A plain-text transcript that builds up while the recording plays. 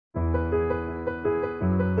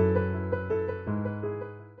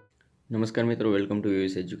નમસ્કાર મિત્રો, welcome to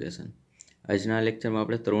US education. આજના લેક્ચરમાં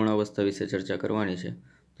આપણે તરુણાવસ્થા વિશે ચર્ચા કરવાની છે।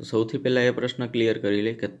 તો સૌથી પહેલાં એ પ્રશ્ન ક્લિયર કરી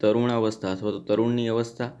લઈએ કે તરુણાવસ્થા અથવા તો તરુણની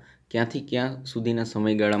અવસ્થા ક્યાંથી ક્યાં સુધીના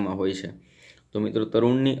સમયગાળામાં હોય છે। તો મિત્રો,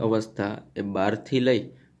 તરુણની અવસ્થા એ 12થી લઈ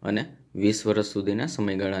અને 20 વર્ષ સુધીના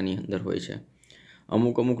સમયગાળાની અંદર હોય છે।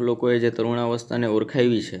 અમુક લોકોએ જે તરુણાવસ્થાને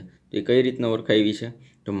ઓળખાવી છે તો એ કઈ રીતના ઓળખાવી છે?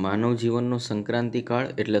 તો માનવ જીવનનો સંક્રાંતિકાળ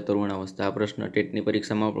એટલે તરુણાવસ્થા। આ પ્રશ્ન ટેટની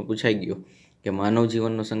પરીક્ષામાં પણ પૂછાઈ ગયો કે માનવ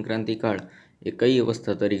જીવનનો સંક્રાંતિકાળ એ કઈ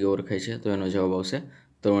અવસ્થા તરીકે ઓળખાય છે? તો એનો જવાબ આવશે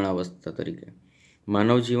તરુણાવસ્થા તરીકે।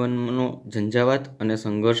 માનવ જીવનનો ઝંઝાવાત અને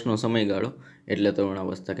સંઘર્ષનો સમયગાળો એટલે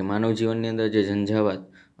તરુણાવસ્થા, કે માનવ જીવનની અંદર જે ઝંઝાવાત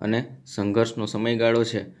અને સંઘર્ષનો સમયગાળો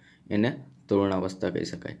છે એને તરુણાવસ્થા કહી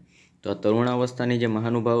શકાય। તો આ તરુણાવસ્થાની જે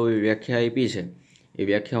મહાનુભાવોએ વ્યાખ્યા આપી છે એ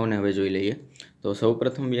વ્યાખ્યાઓને હવે જોઈ લઈએ। તો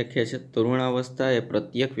સૌપ્રથમ વ્યાખ્યા છે, તરુણાવસ્થા એ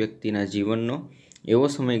પ્રત્યેક વ્યક્તિના જીવનનો એવો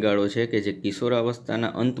સમયગાળો છે કે જે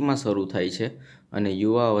કિશોરાવસ્થાના અંતમાં શરૂ થાય છે અને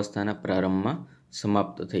યુવા અવસ્થાના પ્રારંભમાં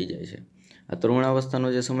સમાપ્ત થઈ જાય છે। આ તરુણાવસ્થાનો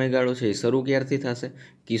જે સમયગાળો છે એ શરૂ ક્યારથી થશે?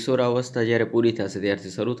 કિશોરાવસ્થા જ્યારે પૂરી થશે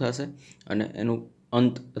ત્યારથી શરૂ થશે અને એનું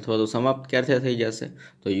અંત અથવા તો સમાપ્ત ક્યારથી થઈ જશે?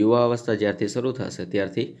 તો યુવા અવસ્થા જ્યારથી શરૂ થશે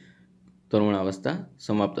ત્યારથી તરુણાવસ્થા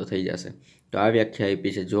સમાપ્ત થઈ જશે। તો આ વ્યાખ્યા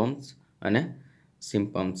આપી છે જોન્સ અને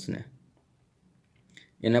સિમ્પમ્સને।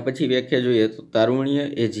 એના પછી વ્યાખ્યા જોઈએ તો તારુણ્ય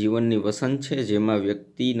એ જીવનની વસંત છે જેમાં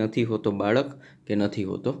વ્યક્તિ નથી હોતો બાળક કે નથી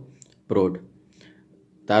હોતો પ્રૌઢ।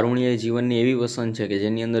 તારુણ્ય એ જીવનની એવી વસંત છે કે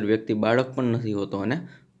જેની અંદર વ્યક્તિ બાળક પણ નથી હોતો અને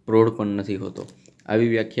પ્રૌઢ પણ નથી હોતો। આવી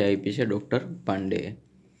વ્યાખ્યા આપી છે ડૉક્ટર પાંડેએ।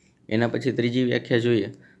 એના પછી ત્રીજી વ્યાખ્યા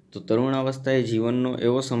જોઈએ તો તરુણાવસ્થા એ જીવનનો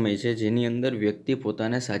એવો સમય છે જેની અંદર વ્યક્તિ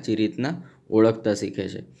પોતાને સાચી રીતના ઓળખતા શીખે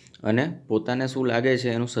છે અને પોતાને શું લાગે છે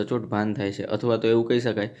એનું સચોટ ભાન થાય છે, અથવા તો એવું કહી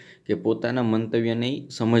શકાય કે પોતાના મંતવ્યને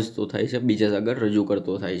સમજતો થાય છે, બીજા આગળ રજૂ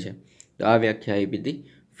કરતો થાય છે। તો આ વ્યાખ્યા આપી હતી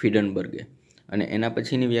ફિડનબર્ગે। અને એના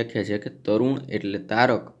પછીની વ્યાખ્યા છે કે તરુણ એટલે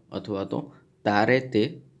તારક અથવા તો તારે તે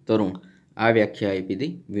તરુણ। આ વ્યાખ્યા આપી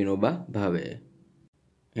હતી વિનોબા ભાવેએ।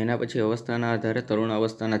 એના પછી અવસ્થાના આધારે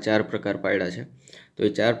તરુણાવસ્થાના 4 પ્રકાર પાડ્યા છે। તો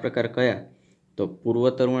એ 4 પ્રકાર કયા? તો પૂર્વ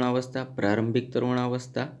તરુણાવસ્થા, પ્રારંભિક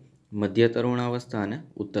તરુણાવસ્થા, મધ્ય તરુણાવસ્થા અને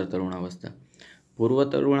ઉત્તર તરુણાવસ્થા। પૂર્વ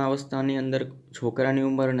તરુણાવસ્થાની અંદર છોકરાની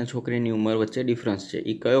ઉંમર અને છોકરીની ઉંમર વચ્ચે ડિફરન્સ છે।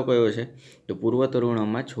 એ કયો છે? તો પૂર્વ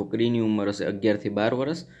તરુણમાં છોકરીની ઉંમર હશે 11થી 12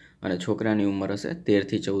 વર્ષ અને છોકરાની ઉંમર હશે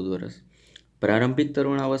 13થી 14 વર્ષ। પ્રારંભિક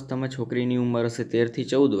તરુણાવસ્થામાં છોકરીની ઉંમર હશે 13થી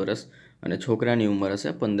 14 વર્ષ અને છોકરાની ઉંમર હશે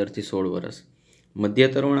 15થી 16 વર્ષ। મધ્ય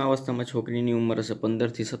તરુણાવસ્થામાં છોકરીની ઉંમર હશે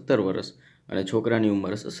 15થી 17 વર્ષ અને છોકરાની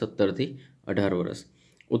ઉંમર હશે 17થી 18 વર્ષ।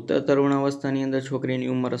 ઉત્તર તરુણાવસ્થાની અંદર છોકરીની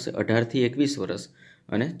ઉંમર હશે 18થી 21 વર્ષ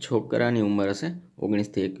અને છોકરાની ઉંમર હશે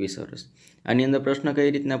 19થી 21 વર્ષ। આની અંદર પ્રશ્ન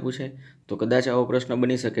કઈ રીતના પૂછાય? તો કદાચ આવો પ્રશ્ન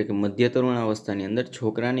બની શકે કે મધ્ય તરુણાવસ્થાની અંદર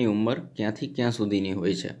છોકરાની ઉંમર ક્યાંથી ક્યાં સુધીની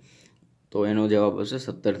હોય છે? તો એનો જવાબ આવશે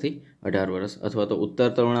 17થી 18 વર્ષ। અથવા તો ઉત્તર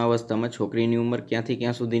તરુણાવસ્થામાં છોકરીની ઉંમર ક્યાંથી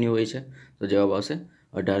ક્યાં સુધીની હોય છે? તો જવાબ આવશે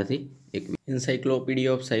 18થી 21।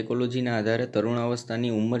 એન્સાઇક્લોપીડિયા ઓફ સાયકોલોજીના આધારે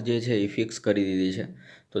તરુણાવસ્થાની ઉંમર જે છે એ ફિક્સ કરી દીધી છે।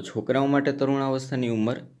 તો છોકરાઓ માટે તરુણાવસ્થાની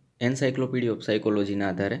ઉંમર એન્સાઇક્લોપીડિયા ઓફ સાયકોલોજીના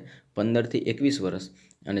આધારે 15થી 21 વર્ષ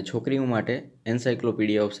અને છોકરીઓ માટે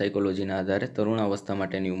એન્સાઇક્લોપીડિયા ઓફ સાયકોલોજીના આધારે તરુણાવસ્થા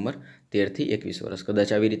માટેની ઉંમર 13થી 21 વર્ષ।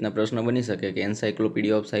 કદાચ આવી રીતના પ્રશ્ન બની શકે કે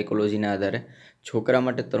એન્સાઇક્લોપીડિયા ઓફ સાયકોલોજીના આધારે છોકરા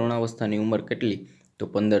માટે તરુણાવસ્થાની ઉંમર કેટલી? તો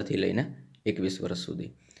 15થી લઈને 21 વર્ષ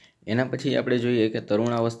સુધી। એના પછી આપણે જોઈએ કે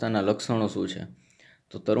તરુણાવસ્થાના લક્ષણો શું છે?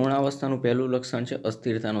 તો તરુણાવસ્થાનું પહેલું લક્ષણ છે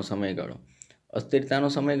અસ્થિરતાનો સમયગાળો। અસ્થિરતાનો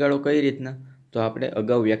સમયગાળો કઈ રીતના? તો આપણે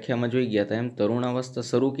અગાઉ વ્યાખ્યામાં જોઈ ગયા હતા એમ તરુણાવસ્થા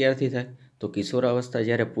શરૂ ક્યારથી થાય? તો કિશોરાવસ્થા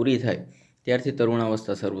જ્યારે પૂરી થાય ત્યારથી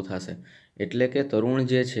તરુણાવસ્થા શરૂ થશે। એટલે કે તરુણ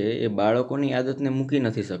જે છે એ બાળકોની આદતને મૂકી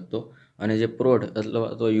નથી શકતો અને જે પ્રૌઢ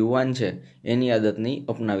અથવા તો યુવાન છે એની આદતને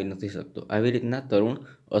અપનાવી નથી શકતો। આવી રીતના તરુણ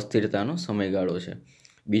અસ્થિરતાનો સમયગાળો છે।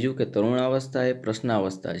 બીજું કે તરુણાવસ્થા એ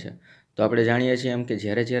પ્રશ્નાવસ્થા છે। તો આપણે જાણીએ છીએ એમ કે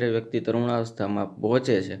જ્યારે વ્યક્તિ તરુણાવસ્થામાં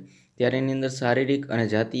પહોંચે છે ત્યારે એની અંદર શારીરિક અને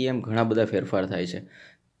જાતીય એમ ઘણા બધા ફેરફાર થાય છે।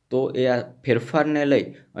 તો એ આ ફેરફારને લઈ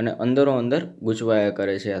અને અંદરો અંદર ગૂંચવાયા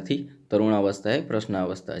કરે છે। આથી તરુણાવસ્થા એ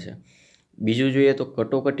પ્રશ્નાવસ્થા છે। બીજું જોઈએ તો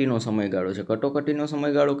કટોકટીનો સમયગાળો છે। કટોકટીનો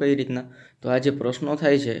સમયગાળો કઈ રીતના? તો આ જે પ્રશ્નો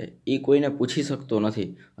થાય છે એ કોઈને પૂછી શકતો નથી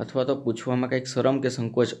અથવા તો પૂછવામાં કંઈક શરમ કે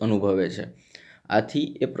સંકોચ અનુભવે છે। આથી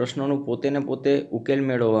એ પ્રશ્નોનું પોતે ઉકેલ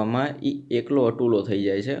મેળવવામાં એ એકલો અટૂલો થઈ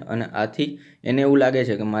જાય છે અને આથી એને એવું લાગે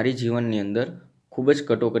છે કે મારી જીવનની અંદર ખૂબ જ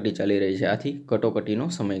કટોકટી ચાલી રહી છે। આથી કટોકટીનો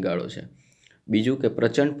સમયગાળો છે। બીજું કે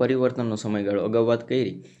પ્રચંડ પરિવર્તનનો સમયગાળો। અગાઉ વાત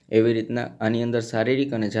કરી એવી રીતના આની અંદર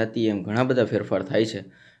શારીરિક અને જાતીય એમ ઘણા બધા ફેરફાર થાય છે।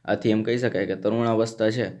 આથી એમ કહી શકાય કે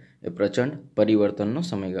તરુણાવસ્થા છે એ પ્રચંડ પરિવર્તનનો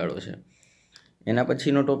સમયગાળો છે। એના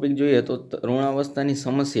પછીનો ટોપિક જોઈએ તો તરુણાવસ્થાની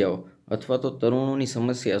સમસ્યાઓ અથવા તો તરુણોની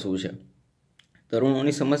સમસ્યા શું છે?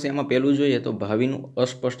 તરુણોની સમસ્યામાં પહેલું જોઈએ તો ભાવિનું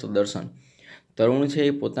અસ્પષ્ટ દર્શન। તરુણ છે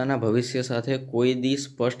એ પોતાના ભવિષ્ય સાથે કોઈ દી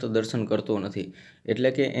સ્પષ્ટ દર્શન કરતો નથી, એટલે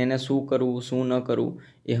કે એને શું કરવું શું ન કરવું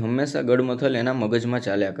એ હંમેશા ગડમથલ એના મગજમાં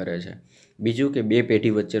ચાલ્યા કરે છે. બીજું કે 2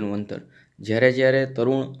 પેઢી વચ્ચેનું અંતર. જ્યારે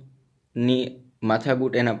તરુણની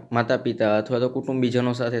માથાકૂટ એના માતા પિતા અથવા તો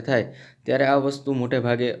કુટુંબીજનો સાથે થાય ત્યારે આ વસ્તુ મોટે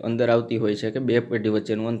ભાગે અંદર આવતી હોય છે કે 2 પેઢી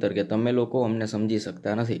વચ્ચેનું અંતર, કે તમે લોકો અમને સમજી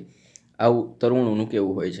શકતા નથી. આવું તરુણોનું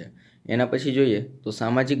કહેવું હોય છે. એના પછી જોઈએ તો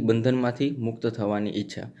સામાજિક બંધનમાંથી મુક્ત થવાની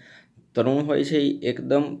ઈચ્છા. તરુણ હોય છે એ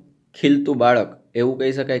એકદમ ખીલતું બાળક એવું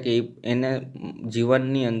કહી શકાય કે એને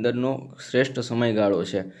જીવનની અંદરનો શ્રેષ્ઠ સમયગાળો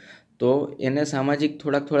છે. તો એને સામાજિક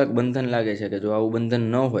થોડાક બંધન લાગે છે કે જો આવું બંધન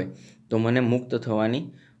ન હોય તો મને મુક્ત થવાની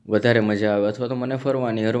વધારે મજા આવે, અથવા તો મને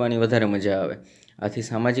ફરવાની હરવાની વધારે મજા આવે. આથી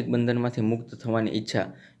સામાજિક બંધનમાંથી મુક્ત થવાની ઈચ્છા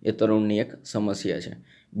એ તરુણની એક સમસ્યા છે.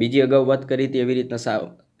 બીજી અગાઉ વાત કરી હતી એવી રીતના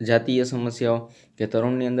જાતીય સમસ્યાઓ, કે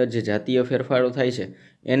તરુણની અંદર જે જાતીય ફેરફારો થાય છે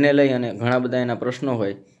એને લઈ અને ઘણા બધા એના પ્રશ્નો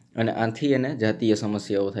હોય અને આથી એને જાતીય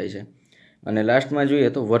સમસ્યાઓ થાય છે. અને લાસ્ટમાં જોઈએ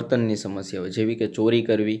તો વર્તનની સમસ્યાઓ, જેવી કે ચોરી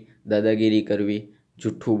કરવી, દાદાગીરી કરવી,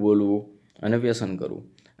 જૂઠ્ઠું બોલવું અને વ્યસન કરવું.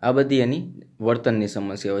 આ બધી એની વર્તનની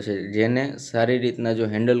સમસ્યાઓ છે, જેને સારી રીતના જો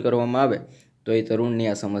હેન્ડલ કરવામાં આવે તો એ તરુણની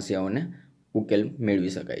આ સમસ્યાઓને ઉકેલ મેળવી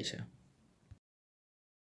શકાય છે.